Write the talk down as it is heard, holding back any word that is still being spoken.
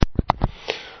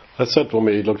I said when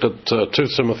we looked at 2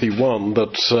 Timothy 1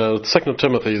 that 2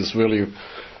 Timothy is really,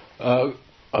 I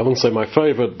wouldn't say my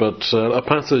favourite, but a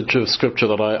passage of Scripture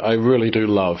that I really do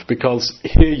love, because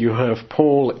here you have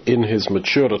Paul in his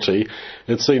maturity,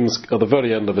 it seems at the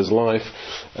very end of his life,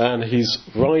 and he's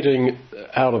writing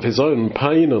out of his own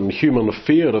pain and human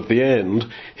fear of the end.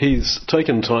 He's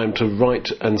taken time to write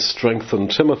and strengthen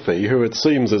Timothy, who it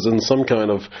seems is in some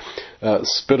kind of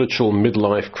spiritual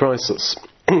midlife crisis.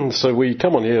 So we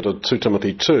come on here to 2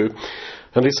 Timothy 2,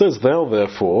 and he says,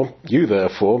 you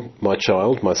therefore, my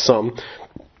child, my son,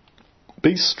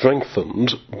 be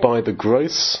strengthened by the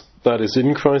grace that is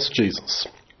in Christ Jesus.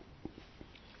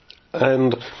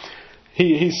 And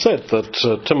he said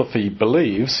that Timothy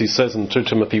believes. He says in 2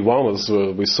 Timothy 1, as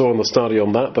we saw in the study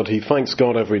on that he thanks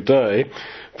God every day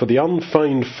for the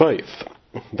unfeigned faith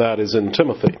that is in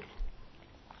Timothy.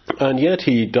 And yet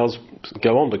he does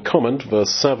go on to comment, verse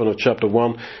 7 of chapter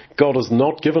 1, God has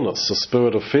not given us a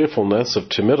spirit of fearfulness, of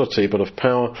timidity, but of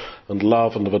power and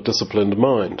love and of a disciplined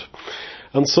mind.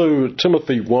 And so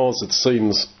Timothy was, it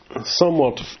seems,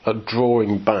 somewhat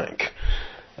drawing back.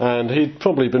 And he'd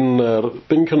probably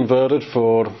been converted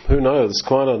for, who knows,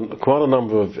 quite a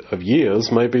number of years,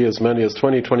 maybe as many as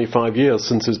 20, 25 years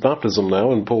since his baptism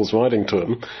now, and Paul's writing to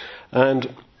him.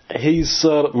 And he's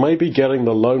maybe getting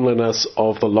the loneliness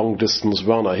of the long-distance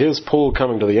runner. Here's Paul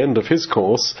coming to the end of his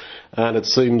course, and it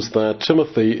seems that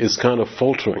Timothy is kind of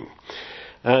faltering.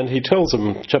 And he tells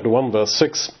him, chapter 1, verse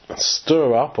 6,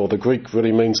 stir up, or the Greek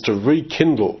really means to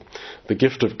rekindle the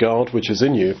gift of God which is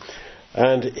in you.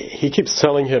 And he keeps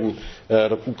telling him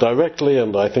directly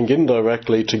and I think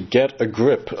indirectly to get a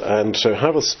grip and to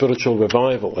have a spiritual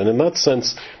revival. And in that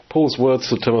sense, Paul's words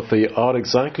to Timothy are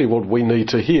exactly what we need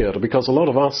to hear, because a lot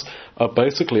of us are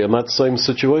basically in that same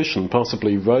situation,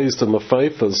 possibly raised in the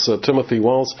faith as Timothy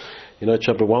was. You know,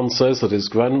 chapter 1 says that his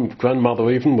grandmother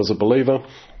even was a believer,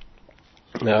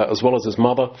 as well as his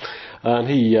mother. And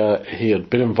he had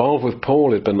been involved with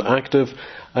Paul, he'd been active.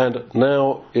 And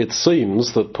now it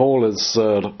seems that Paul is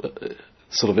sort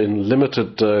of in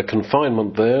limited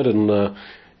confinement there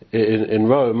in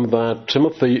Rome, that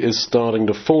Timothy is starting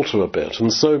to falter a bit.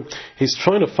 And so he's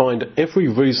trying to find every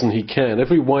reason he can,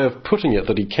 every way of putting it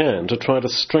that he can, to try to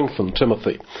strengthen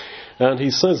Timothy. And he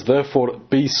says, therefore,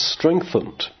 be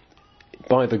strengthened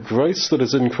by the grace that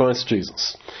is in Christ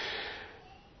Jesus.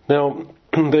 Now,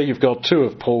 there you've got two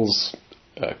of Paul's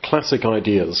classic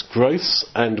ideas, grace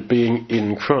and being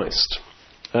in Christ.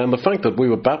 And the fact that we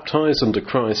were baptized into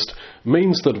Christ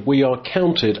means that we are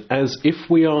counted as if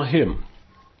we are Him.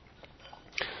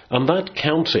 And that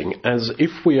counting as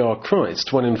if we are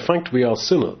Christ, when in fact we are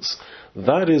sinners,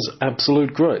 that is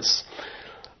absolute grace.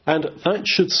 And that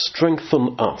should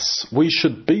strengthen us. We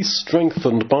should be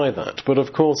strengthened by that. But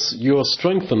of course, you are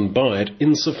strengthened by it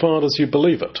insofar as you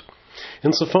believe it,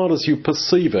 insofar as you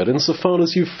perceive it, insofar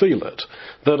as you feel it,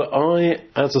 that I,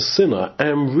 as a sinner,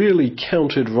 am really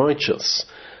counted righteous,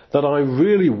 that I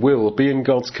really will be in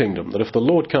God's kingdom, that if the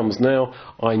Lord comes now,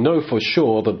 I know for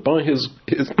sure that by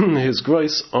His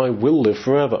grace I will live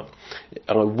forever.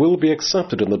 I will be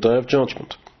accepted in the day of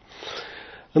judgment.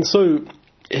 And so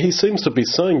he seems to be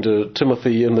saying to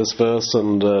Timothy in this verse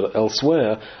and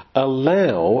elsewhere,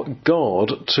 allow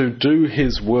God to do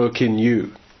His work in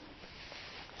you.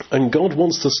 And God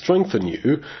wants to strengthen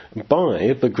you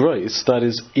by the grace that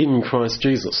is in Christ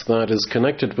Jesus, that is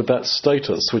connected with that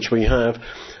status which we have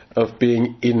of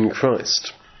being in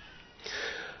Christ.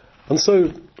 And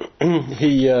so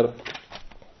he has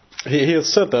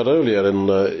said that earlier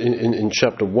in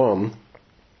chapter 1,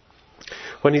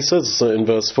 when he says in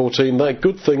verse 14, that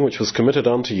good thing which was committed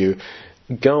unto you,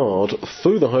 guard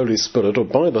through the Holy Spirit, or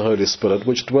by the Holy Spirit,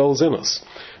 which dwells in us.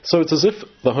 So it's as if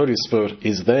the Holy Spirit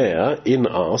is there in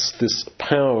us, this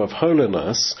power of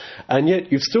holiness, and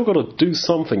yet you've still got to do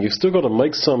something. You've still got to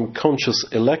make some conscious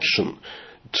election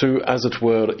to, as it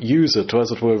were, use it, to,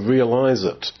 as it were, realize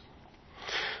it.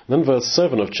 Then verse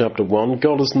 7 of chapter 1,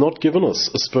 God has not given us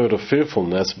a spirit of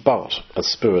fearfulness, but the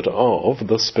spirit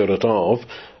of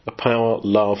a power,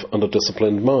 love, and a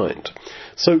disciplined mind.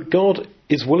 So God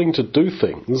is willing to do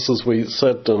things, as we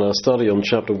said in our study on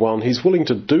chapter 1, He's willing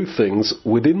to do things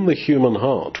within the human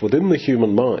heart, within the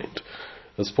human mind.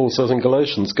 As Paul says in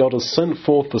Galatians, God has sent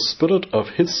forth the Spirit of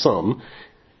His Son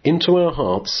into our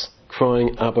hearts,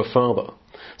 crying, Abba, Father.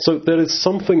 So there is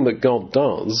something that God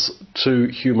does to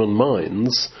human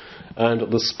minds,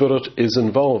 and the Spirit is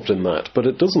involved in that. But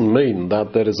it doesn't mean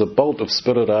that there is a bolt of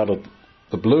Spirit out of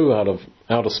the blue, out of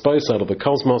outer space, out of the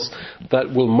cosmos,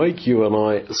 that will make you and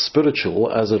I spiritual,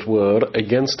 as it were,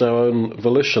 against our own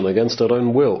volition, against our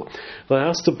own will. There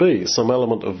has to be some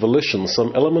element of volition,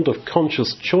 some element of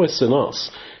conscious choice in us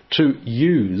to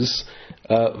use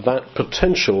that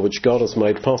potential which God has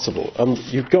made possible. And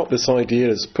you've got this idea,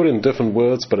 it's put in different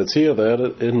words, but it's here there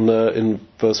in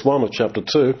verse 1 of chapter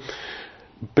 2.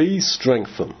 Be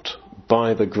strengthened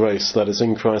by the grace that is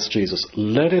in Christ Jesus.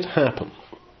 Let it happen.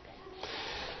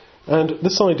 And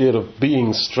this idea of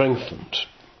being strengthened,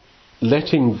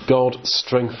 letting God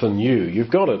strengthen you,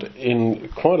 you've got it in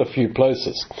quite a few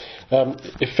places.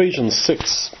 Ephesians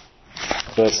 6,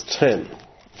 verse 10,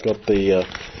 got the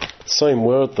same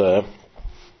word there.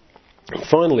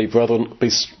 Finally, brethren,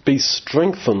 be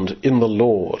strengthened in the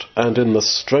Lord and in the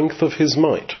strength of his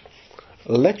might.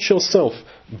 Let yourself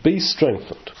be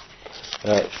strengthened.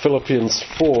 Philippians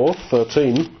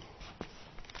 4:13.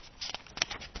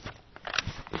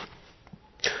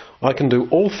 I can do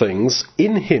all things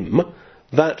in him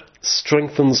that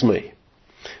strengthens me.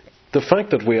 The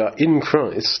fact that we are in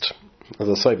Christ, as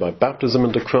I say, by baptism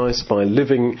into Christ, by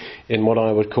living in what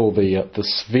I would call the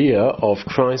sphere of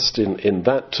Christ, in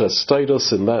that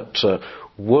status, in that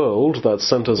world that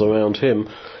centres around him,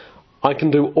 I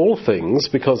can do all things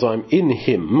because I'm in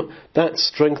him that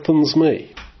strengthens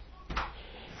me.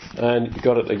 And you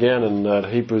got it again in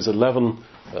Hebrews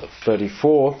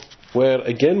 11:34, where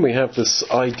again we have this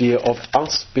idea of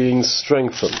us being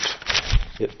strengthened.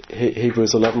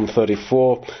 Hebrews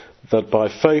 11:34, that by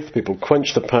faith people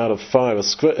quenched the power of fire,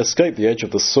 escaped the edge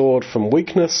of the sword, from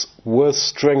weakness were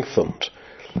strengthened.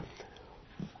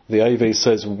 The AV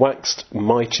says waxed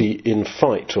mighty in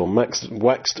fight, or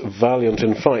waxed valiant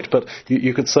in fight, but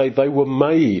you could say they were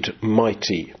made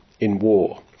mighty in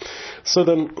war. So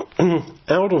then,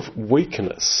 out of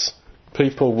weakness,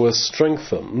 people were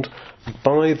strengthened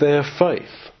by their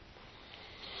faith.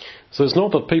 So it's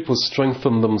not that people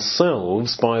strengthen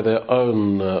themselves by their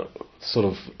own sort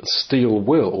of steel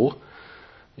will,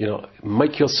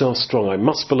 make yourself strong, I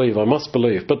must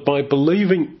believe. But by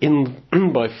believing in,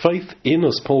 by faith in,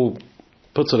 as Paul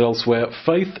puts it elsewhere,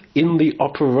 faith in the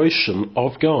operation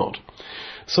of God.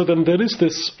 So then there is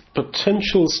this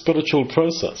potential spiritual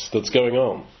process that's going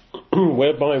on,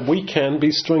 whereby we can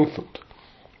be strengthened.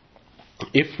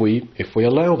 If we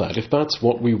allow that, if that's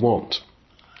what we want.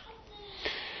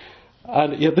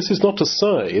 And yet this is not to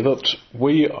say that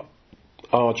we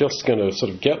are just going to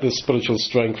sort of get this spiritual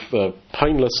strength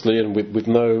painlessly and with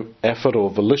no effort or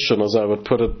volition, as I would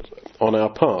put it, on our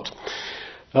part.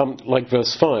 Like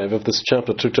verse 5 of this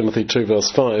chapter, 2 Timothy 2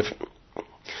 verse 5,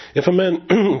 if a man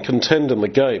contend in the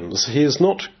games, he is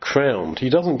not crowned, he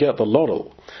doesn't get the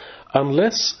laurel,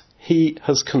 unless he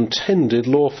has contended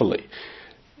lawfully.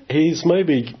 He's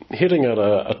maybe hitting at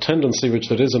a tendency which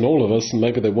there is in all of us, and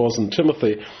maybe there was in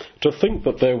Timothy, to think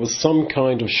that there was some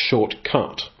kind of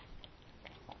shortcut.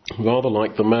 Rather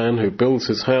like the man who builds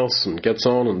his house and gets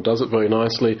on and does it very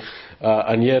nicely,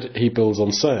 and yet he builds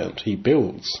on sand.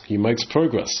 He makes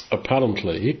progress,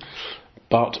 apparently,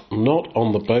 but not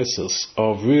on the basis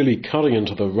of really cutting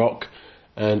into the rock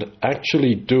and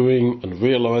actually doing and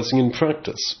realizing in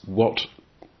practice what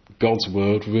God's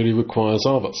word really requires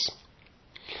of us.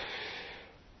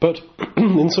 But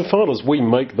insofar as we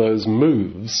make those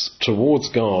moves towards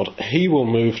God, he will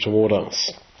move toward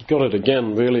us. Got it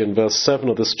again really in verse 7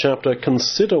 of this chapter.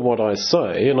 Consider what I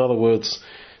say. In other words,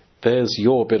 there's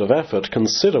your bit of effort.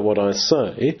 Consider what I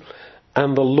say,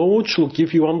 and the Lord shall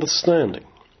give you understanding.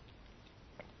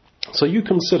 So you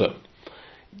consider.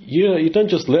 You don't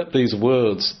just let these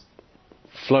words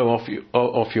flow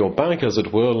off your back, as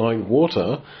it were, like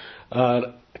water.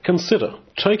 Consider.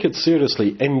 Take it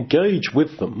seriously. Engage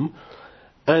with them,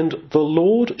 and the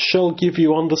Lord shall give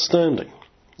you understanding.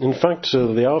 In fact, the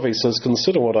RV says,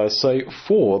 consider what I say,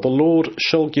 for the Lord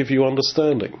shall give you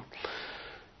understanding.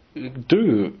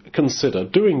 Do consider,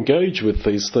 do engage with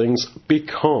these things,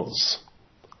 because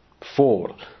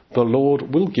for the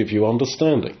Lord will give you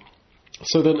understanding.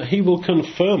 So then he will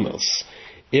confirm us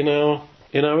in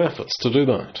our efforts to do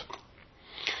that.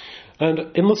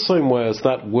 And in the same way as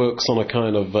that works on a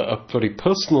kind of a pretty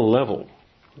personal level,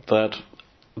 that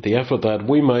the effort that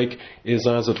we make is,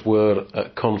 as it were,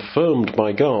 confirmed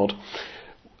by God,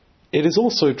 it is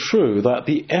also true that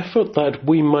the effort that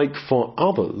we make for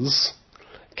others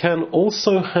can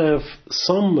also have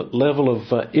some level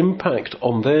of impact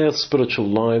on their spiritual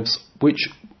lives which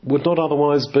would not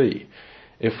otherwise be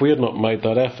if we had not made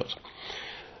that effort.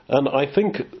 And I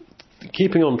think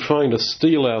keeping on trying to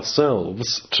steel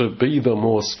ourselves to be the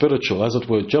more spiritual, as it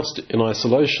were, just in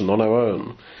isolation on our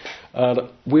own,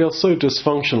 we are so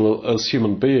dysfunctional as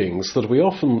human beings that we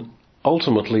often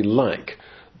ultimately lack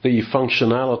the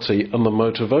functionality and the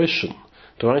motivation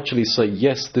to actually say,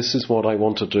 yes, this is what I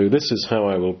want to do, this is how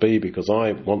I will be because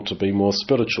I want to be more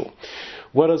spiritual.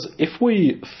 Whereas if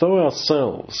we throw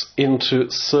ourselves into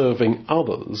serving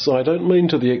others, I don't mean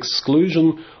to the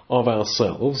exclusion of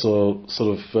ourselves or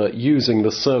sort of using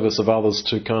the service of others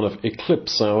to kind of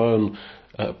eclipse our own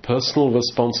personal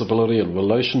responsibility and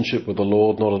relationship with the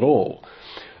Lord, not at all.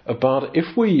 But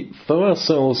if we throw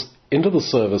ourselves into the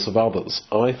service of others,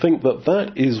 I think that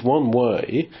that is one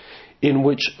way in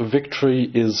which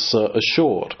victory is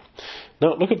assured.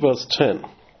 Now look at verse 10.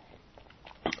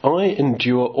 I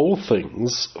endure all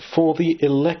things for the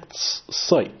elect's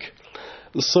sake,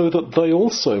 so that they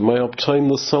also may obtain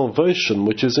the salvation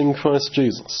which is in Christ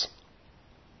Jesus.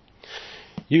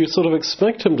 You sort of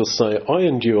expect him to say, I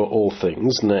endure all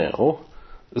things now,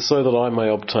 so that I may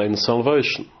obtain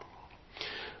salvation.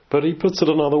 But he puts it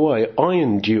another way, I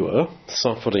endure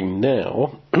suffering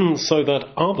now, so that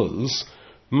others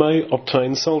may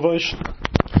obtain salvation.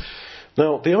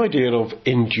 Now, the idea of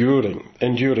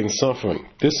enduring suffering,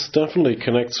 this definitely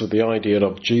connects with the idea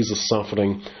of Jesus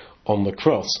suffering on the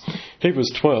cross.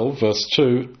 Hebrews 12, verse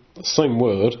 2, same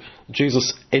word,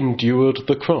 Jesus endured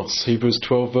the cross. Hebrews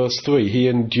 12, verse 3, he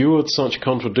endured such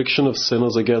contradiction of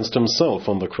sinners against himself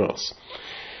on the cross.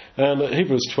 And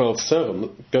Hebrews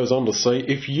 12:7 goes on to say,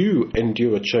 if you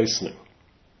endure chastening.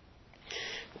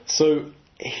 So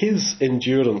his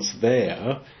endurance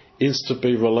there is to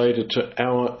be related to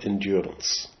our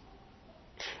endurance.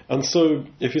 And so,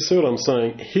 if you see what I'm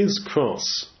saying, his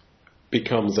cross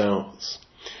becomes ours.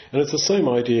 And it's the same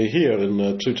idea here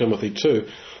in 2 Timothy 2,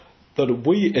 that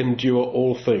we endure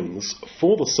all things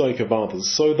for the sake of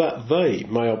others, so that they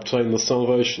may obtain the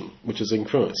salvation which is in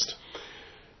Christ.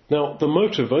 Now, the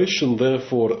motivation,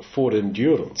 therefore, for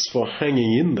endurance, for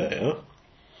hanging in there,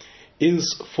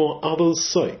 is for others'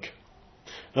 sake.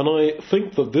 And I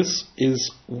think that this is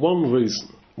one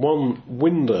reason, one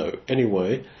window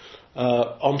anyway,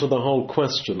 onto the whole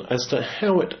question as to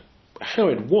how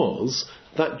it was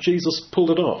that Jesus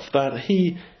pulled it off, that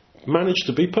he managed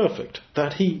to be perfect,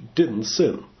 that he didn't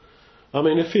sin. I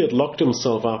mean, if he had locked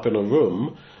himself up in a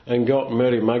room and got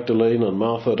Mary Magdalene and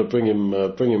Martha to bring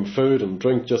him food and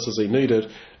drink just as he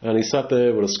needed, and he sat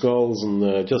there with the scrolls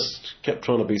and just kept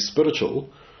trying to be spiritual,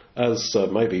 as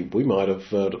maybe we might have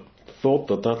thought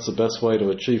that that's the best way to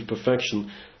achieve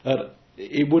perfection,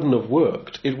 it wouldn't have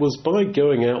worked. It was by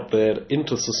going out there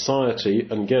into society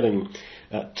and getting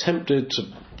tempted to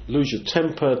lose your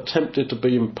temper, tempted to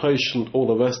be impatient, all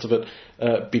the rest of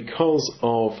it, because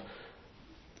of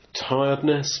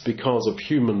tiredness, because of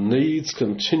human needs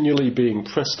continually being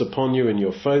pressed upon you in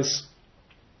your face.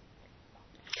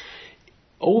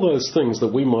 All those things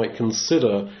that we might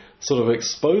consider sort of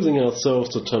exposing ourselves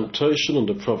to temptation and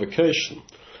to provocation.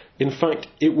 In fact,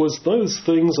 it was those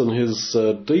things and his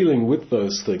dealing with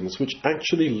those things which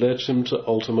actually led him to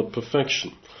ultimate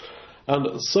perfection.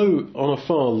 And so, on a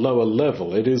far lower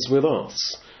level, it is with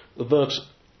us that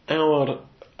our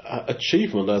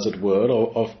achievement, as it were,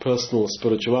 of personal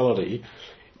spirituality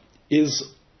is,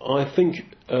 I think,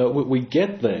 we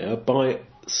get there by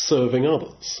serving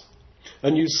others.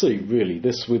 And you see, really,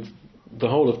 this with the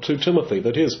whole of 2 Timothy,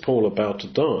 that here's Paul about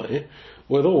to die,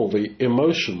 with all the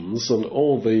emotions and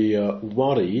all the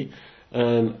worry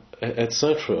and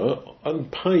etc.,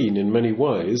 and pain in many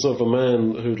ways of a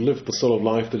man who'd lived the sort of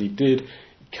life that he did,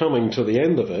 coming to the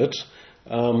end of it,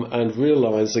 and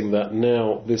realizing that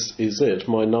now this is it,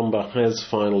 my number has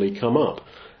finally come up.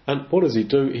 And what does he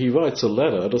do? He writes a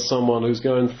letter to someone who's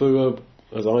going through,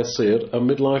 as I see it, a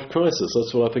midlife crisis.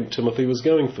 That's what I think Timothy was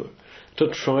going through, to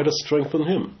try to strengthen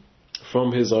him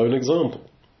from his own example.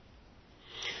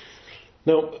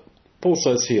 Now, Paul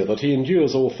says here that he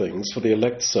endures all things for the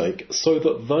elect's sake, so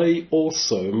that they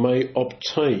also may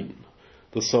obtain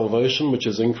the salvation which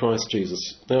is in Christ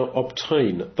Jesus. Now,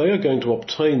 obtain. They are going to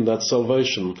obtain that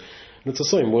salvation. And it's the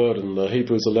same word in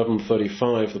Hebrews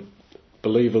 11:35 that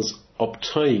believers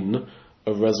obtain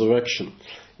a resurrection.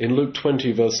 In Luke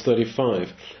 20, verse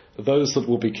 35, those that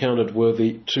will be counted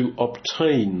worthy to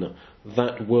obtain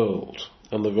that world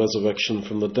and the resurrection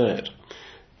from the dead.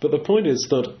 But the point is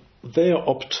that their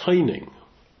obtaining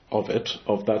of it,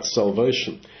 of that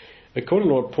salvation, according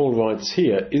to what Paul writes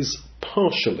here, is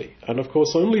partially, and of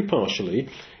course only partially,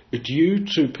 due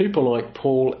to people like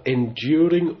Paul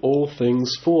enduring all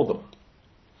things for them.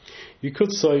 You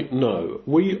could say, no,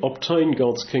 we obtain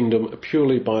God's kingdom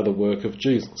purely by the work of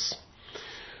Jesus.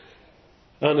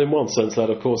 And in one sense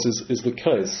that, of course, is the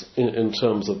case in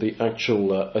terms of the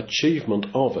actual achievement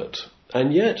of it.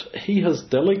 And yet he has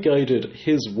delegated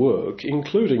his work,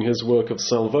 including his work of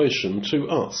salvation, to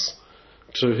us,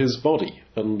 to his body.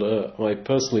 And I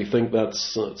personally think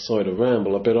that's, sorry to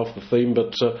ramble a bit off the theme,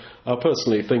 but I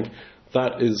personally think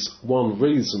that is one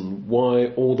reason why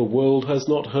all the world has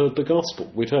not heard the gospel.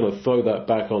 We tend to throw that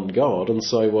back on God and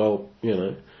say, well,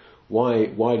 why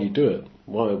do you do it?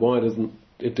 Why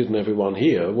didn't everyone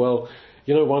hear? Well,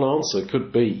 one answer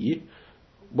could be,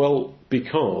 well,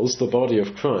 because the body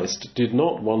of Christ did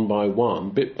not one by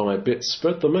one, bit by bit,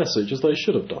 spread the message as they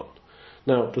should have done.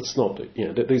 Now, that's not,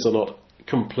 these are not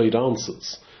complete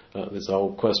answers. There's a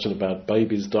whole question about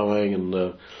babies dying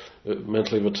and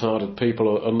mentally retarded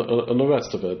people and the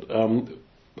rest of it,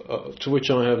 to which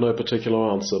I have no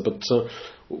particular answer. But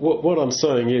what I'm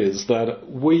saying is that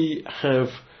we have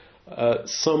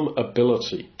some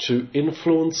ability to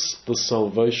influence the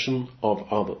salvation of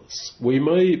others. We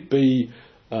may be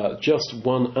just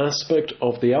one aspect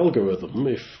of the algorithm,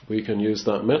 if we can use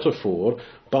that metaphor,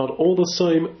 but all the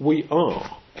same we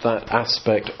are that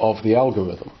aspect of the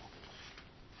algorithm.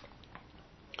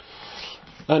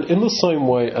 And in the same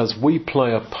way as we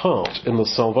play a part in the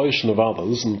salvation of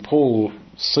others, and Paul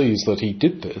sees that he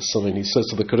did this, he says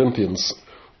to the Corinthians,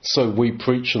 so we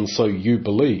preach and so you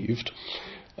believed,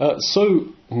 so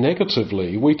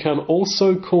negatively we can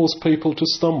also cause people to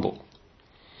stumble.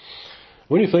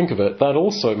 When you think of it, that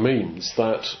also means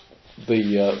that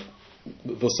the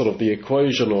sort of the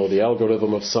equation or the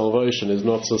algorithm of salvation is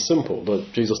not so simple,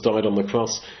 that Jesus died on the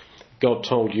cross, God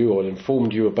told you or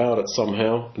informed you about it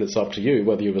somehow, and it's up to you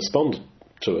whether you respond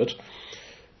to it.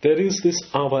 There is this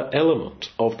other element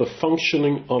of the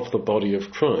functioning of the body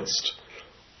of Christ.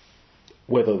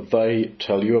 Whether they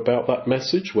tell you about that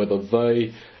message, whether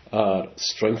they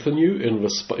strengthen you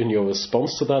in your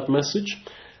response to that message,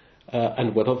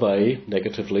 and whether they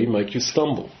negatively make you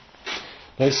stumble.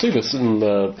 Now you see this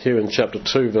here in chapter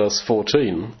 2, verse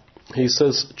 14. He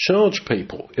says, charge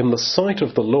people in the sight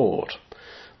of the Lord.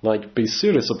 Be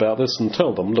serious about this and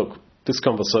tell them, look, this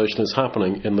conversation is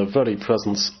happening in the very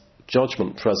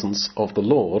judgment presence of the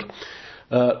Lord,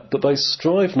 that they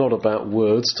strive not about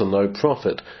words to no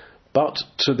profit, but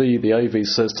to the AV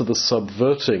says, to the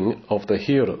subverting of the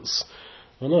hearers.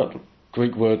 And that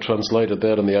Greek word translated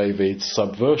there in the AV, it's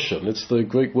subversion. It's the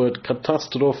Greek word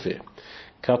catastrophe.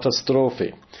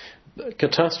 Catastrophe,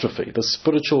 the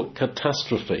spiritual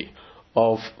catastrophe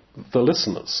of the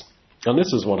listeners. And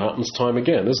this is what happens time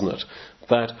again, isn't it?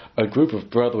 That a group of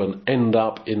brethren end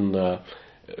up in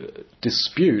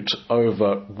dispute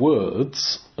over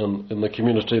words, and in the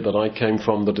community that I came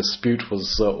from, the dispute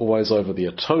was always over the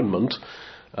atonement,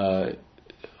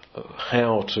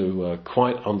 how to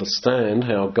quite understand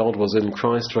how God was in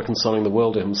Christ reconciling the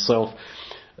world to himself,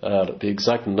 the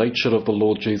exact nature of the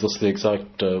Lord Jesus, the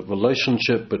exact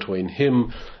relationship between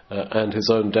him and his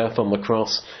own death on the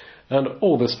cross. And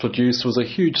all this produced was a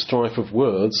huge strife of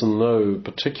words, and no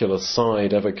particular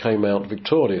side ever came out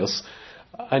victorious.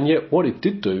 And yet what it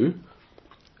did do,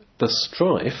 the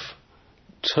strife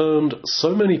turned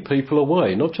so many people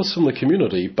away, not just from the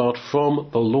community, but from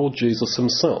the Lord Jesus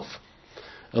himself.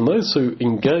 And those who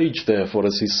engage, therefore,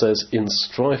 as he says, in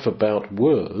strife about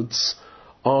words,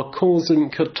 are causing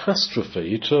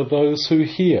catastrophe to those who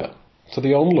hear, to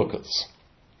the onlookers.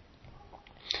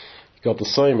 Got the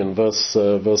same in verse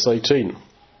 18.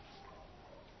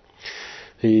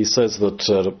 He says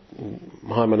that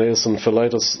Hymenaeus and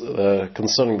Philetus,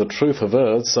 concerning the truth, have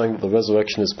erred, saying that the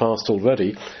resurrection is past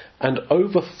already, and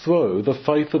overthrow the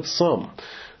faith of some.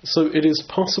 So it is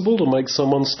possible to make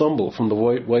someone stumble from the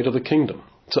way to the kingdom,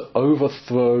 to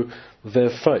overthrow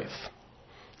their faith.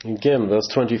 Again, verse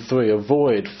 23,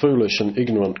 avoid foolish and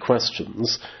ignorant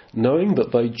questions, knowing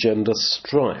that they gender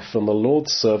strife, and the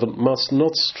Lord's servant must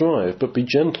not strive, but be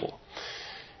gentle.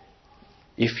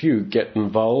 If you get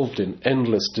involved in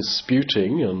endless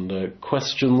disputing and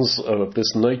questions of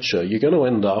this nature, you're going to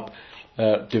end up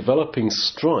developing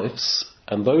strifes,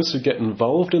 and those who get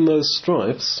involved in those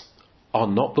strifes are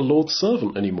not the Lord's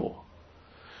servant anymore.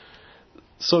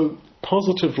 So,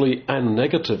 positively and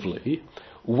negatively,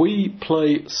 we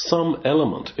play some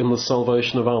element in the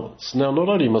salvation of others. Now, not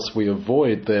only must we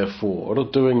avoid, therefore,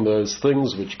 doing those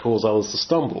things which cause others to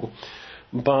stumble,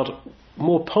 but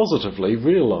more positively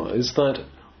realize that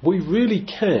we really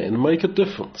can make a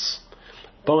difference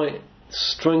by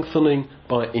strengthening,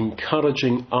 by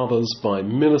encouraging others, by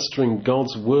ministering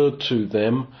God's word to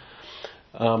them,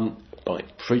 by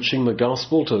preaching the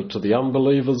gospel to the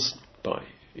unbelievers, by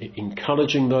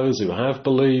encouraging those who have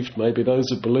believed, maybe those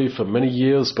who believed for many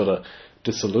years but are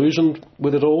disillusioned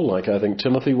with it all, like I think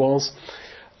Timothy was.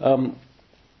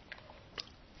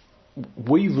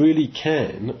 We really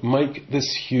can make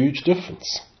this huge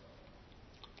difference.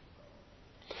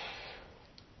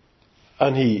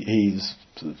 And he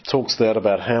talks there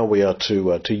about how we are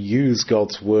to use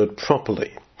God's word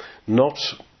properly, not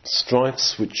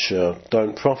strifes which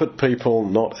don't profit people,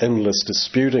 not endless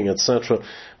disputing, etc.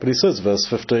 But he says, verse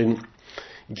 15,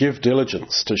 give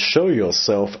diligence to show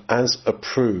yourself as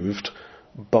approved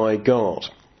by God,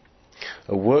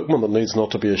 a workman that needs not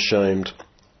to be ashamed,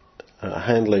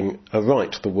 handling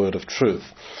aright the word of truth.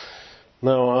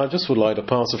 Now, I just would like to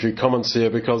pass a few comments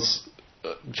here, because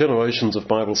generations of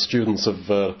Bible students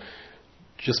have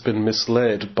just been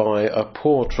misled by a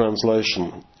poor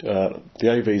translation. The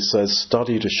AV says,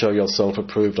 study to show yourself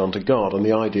approved unto God. And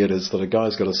the idea is that a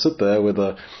guy's got to sit there with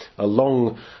a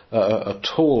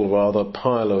tall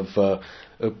pile of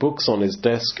books on his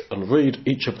desk and read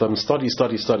each of them, study,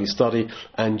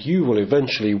 and you will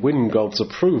eventually win God's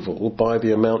approval by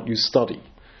the amount you study.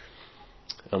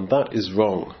 And that is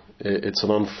wrong. It's an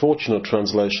unfortunate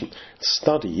translation.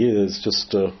 Study is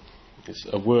just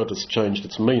a word that's changed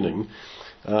its meaning.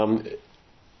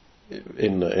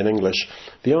 In English,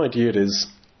 the idea is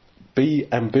be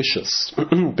ambitious,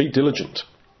 be diligent.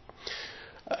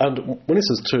 And when it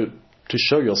says to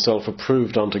show yourself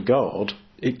approved unto God,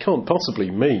 it can't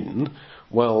possibly mean,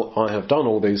 well, I have done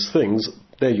all these things,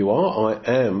 there you are,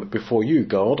 I am before you,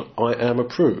 God, I am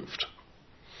approved.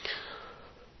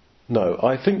 No,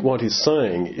 I think what he's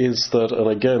saying is that, and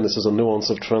again this is a nuance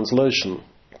of translation,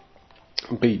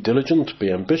 be diligent,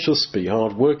 be ambitious, be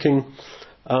hard-working,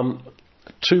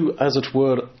 to, as it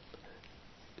were,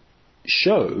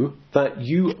 show that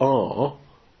you are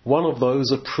one of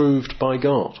those approved by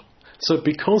God. So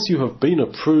because you have been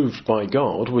approved by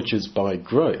God, which is by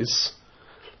grace,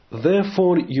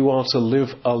 therefore you are to live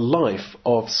a life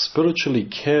of spiritually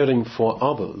caring for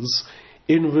others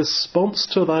in response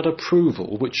to that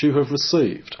approval which you have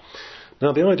received.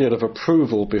 Now, the idea of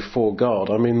approval before God,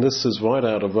 I mean, this is right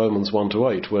out of Romans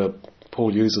 1-8, where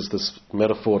Paul uses this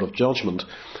metaphor of judgment,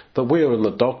 that we are in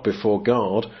the dock before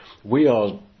God. We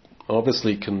are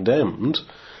obviously condemned,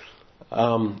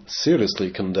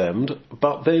 seriously condemned,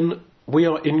 but then we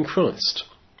are in Christ.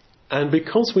 And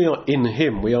because we are in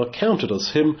him, we are counted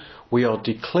as him, we are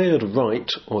declared right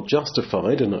or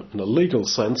justified in a legal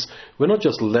sense. We're not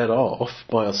just let off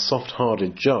by a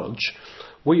soft-hearted judge.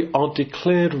 We are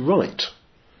declared right.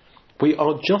 We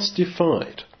are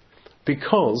justified.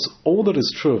 Because all that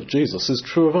is true of Jesus is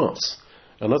true of us.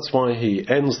 And that's why he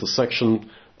ends the section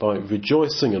by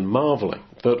rejoicing and marvelling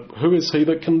that who is he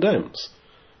that condemns?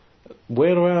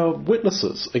 Where are our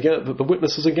witnesses? Again, the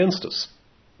witnesses against us.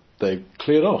 They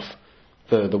cleared off.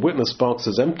 The witness box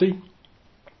is empty.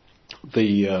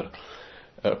 The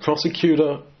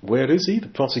prosecutor, where is he? The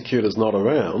prosecutor's not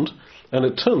around. And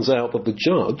it turns out that the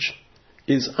judge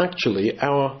is actually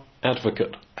our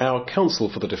advocate, our counsel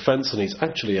for the defence, and he's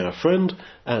actually our friend,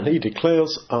 and he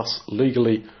declares us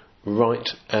legally right,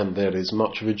 and there is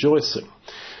much rejoicing.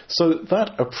 So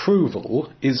that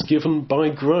approval is given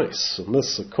by grace, and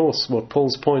this, of course, what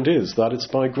Paul's point is, that it's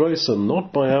by grace and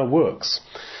not by our works.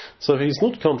 So he's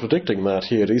not contradicting that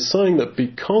here. He's saying that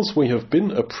because we have been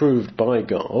approved by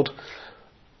God,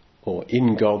 or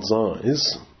in God's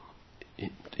eyes,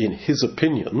 in his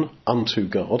opinion, unto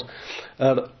God,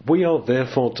 we are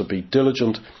therefore to be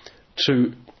diligent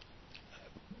to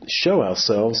show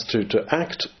ourselves, to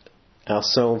act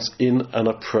ourselves in an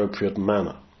appropriate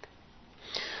manner.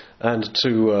 And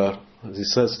to, as he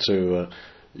says, to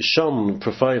shun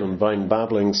profane and vain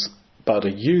babblings, but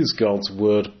to use God's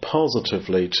word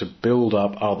positively to build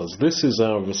up others. This is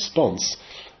our response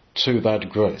to that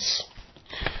grace.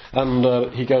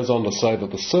 And he goes on to say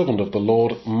that the servant of the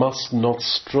Lord must not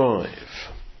strive.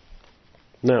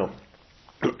 Now,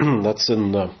 that's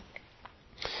in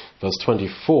verse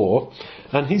 24,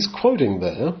 and he's quoting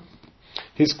there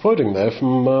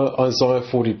from Isaiah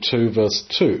 42 verse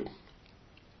 2,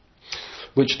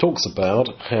 which talks about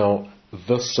how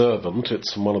the servant,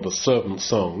 it's from one of the servant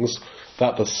songs,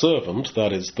 that the servant,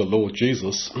 that is the Lord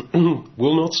Jesus,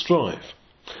 will not strive,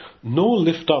 nor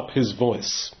lift up his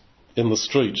voice in the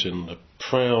street in a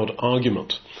proud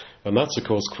argument. And that's, of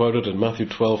course, quoted in Matthew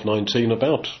 12:19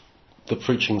 about the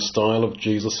preaching style of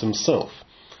Jesus himself.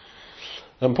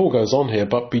 And Paul goes on here,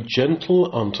 but be gentle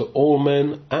unto all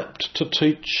men, apt to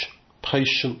teach,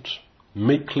 patient,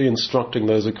 meekly instructing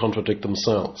those who contradict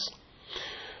themselves.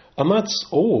 And that's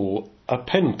all a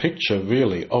pen picture,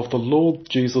 really, of the Lord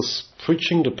Jesus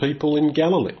preaching to people in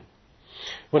Galilee.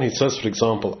 When he says, for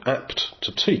example, apt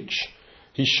to teach,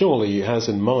 he surely has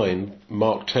in mind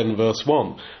Mark 10 verse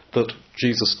 1, that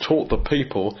Jesus taught the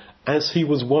people as he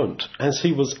was wont, as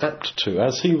he was apt to,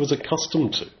 as he was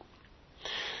accustomed to.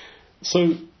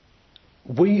 So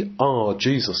we are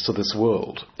Jesus to this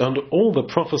world, and all the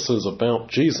prophecies about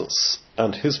Jesus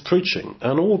and his preaching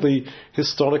and all the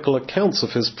historical accounts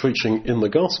of his preaching in the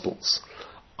Gospels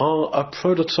are a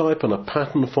prototype and a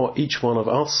pattern for each one of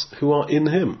us who are in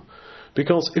him.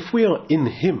 Because if we are in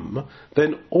him,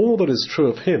 then all that is true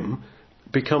of him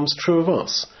becomes true of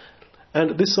us.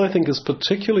 And this, I think, is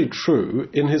particularly true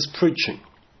in his preaching.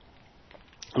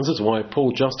 This is why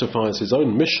Paul justifies his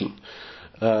own mission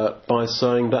by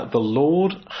saying that the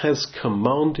Lord has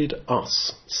commanded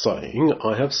us, saying,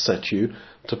 I have set you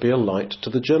to be a light to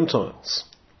the Gentiles.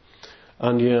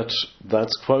 And yet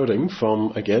that's quoting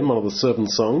from, again, one of the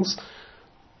servant songs,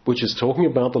 which is talking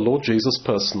about the Lord Jesus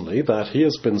personally, that he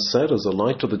has been set as a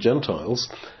light to the Gentiles.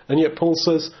 And yet Paul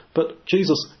says, but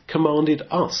Jesus commanded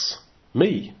us,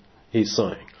 me, he's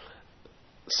saying,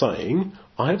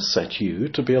 I have set you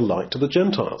to be a light to the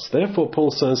Gentiles. Therefore,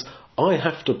 Paul says, I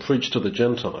have to preach to the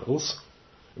Gentiles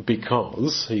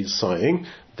because, he's saying,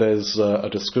 there's a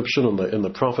description in the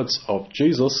prophets of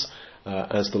Jesus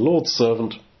as the Lord's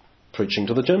servant preaching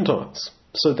to the Gentiles.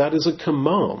 So that is a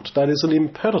command, that is an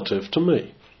imperative to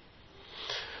me.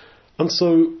 And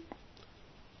so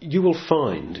you will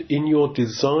find in your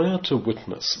desire to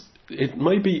witness, it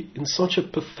may be in such a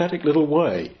pathetic little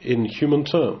way in human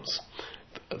terms,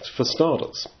 for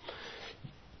starters.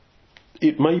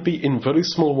 It may be in very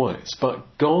small ways, but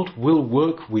God will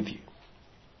work with you.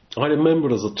 I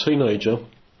remember as a teenager,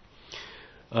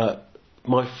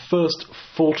 my first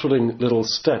faltering little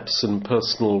steps in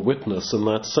personal witness in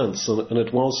that sense, and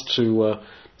it was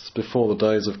before the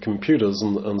days of computers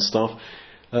and stuff.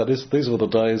 These were the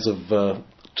days of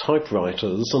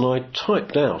typewriters, and I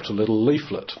typed out a little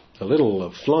leaflet, a little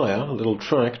flyer, a little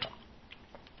tract,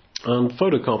 and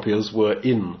photocopiers were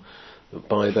in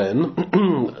by then,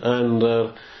 and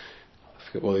I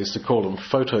forget what they used to call them,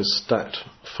 photostatic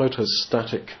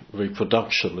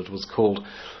reproduction it was called,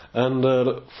 and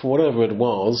for whatever it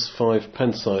was, 5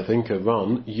 pence I think a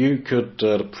run, you could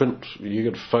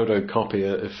photocopy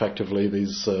effectively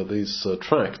these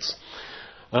tracts.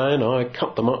 And I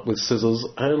cut them up with scissors,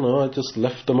 and I just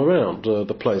left them around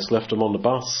the place, left them on the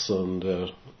bus and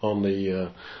on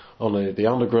the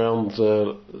underground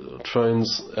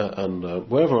trains and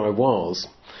wherever I was.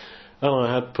 And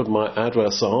I had put my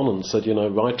address on and said,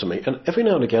 write to me. And every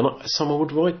now and again, someone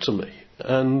would write to me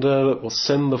and or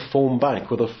send the form back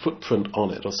with a footprint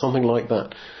on it or something like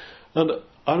that. And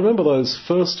I remember those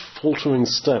first faltering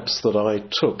steps that I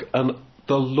took, and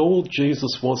the Lord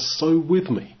Jesus was so with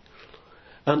me.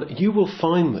 And you will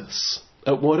find this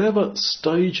at whatever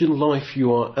stage in life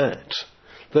you are at,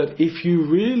 that if you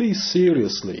really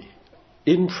seriously,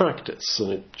 in practice,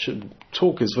 and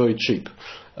talk is very cheap,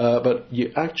 but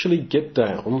you actually get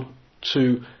down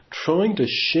to trying to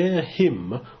share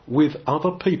him with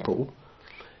other people,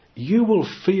 you will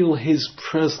feel his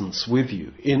presence with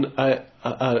you in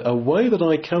a way that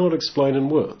I cannot explain in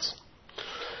words.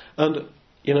 And,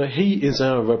 he is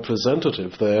our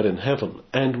representative there in heaven,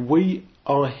 and we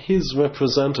are his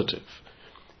representative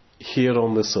here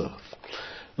on this earth.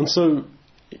 And so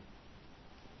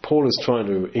Paul is trying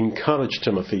to encourage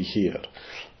Timothy here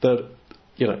that,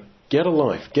 get a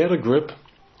life, get a grip,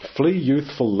 flee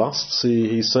youthful lusts,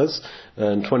 he says,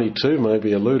 and 22,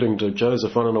 maybe alluding to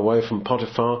Joseph running away from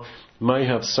Potiphar, may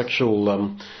have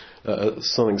something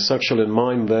sexual in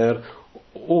mind there,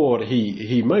 or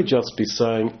he may just be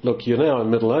saying, look, you're now in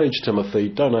middle age, Timothy,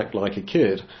 don't act like a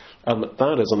kid. And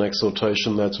that is an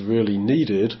exhortation that's really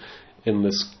needed in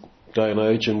this day and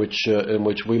age in which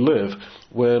we live,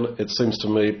 when it seems to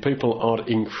me people are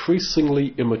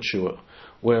increasingly immature,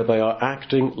 where they are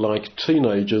acting like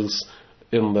teenagers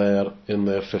in their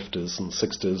 50s and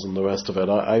 60s and the rest of it.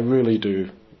 I really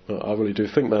do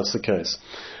think that's the case.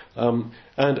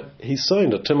 And he's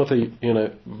saying to Timothy,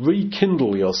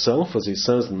 rekindle yourself, as he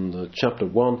says in chapter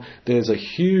 1. There's a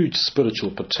huge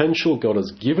spiritual potential. God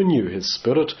has given you his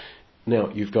Spirit. Now,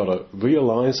 you've got to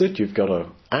realize it. You've got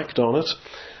to act on it.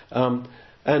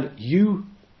 And you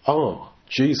are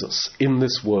Jesus in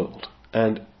this world.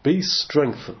 And be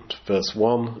strengthened. Verse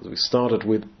 1, as we started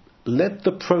with, let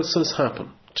the process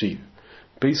happen to you.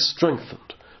 Be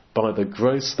strengthened by the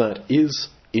grace that is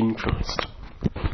in Christ.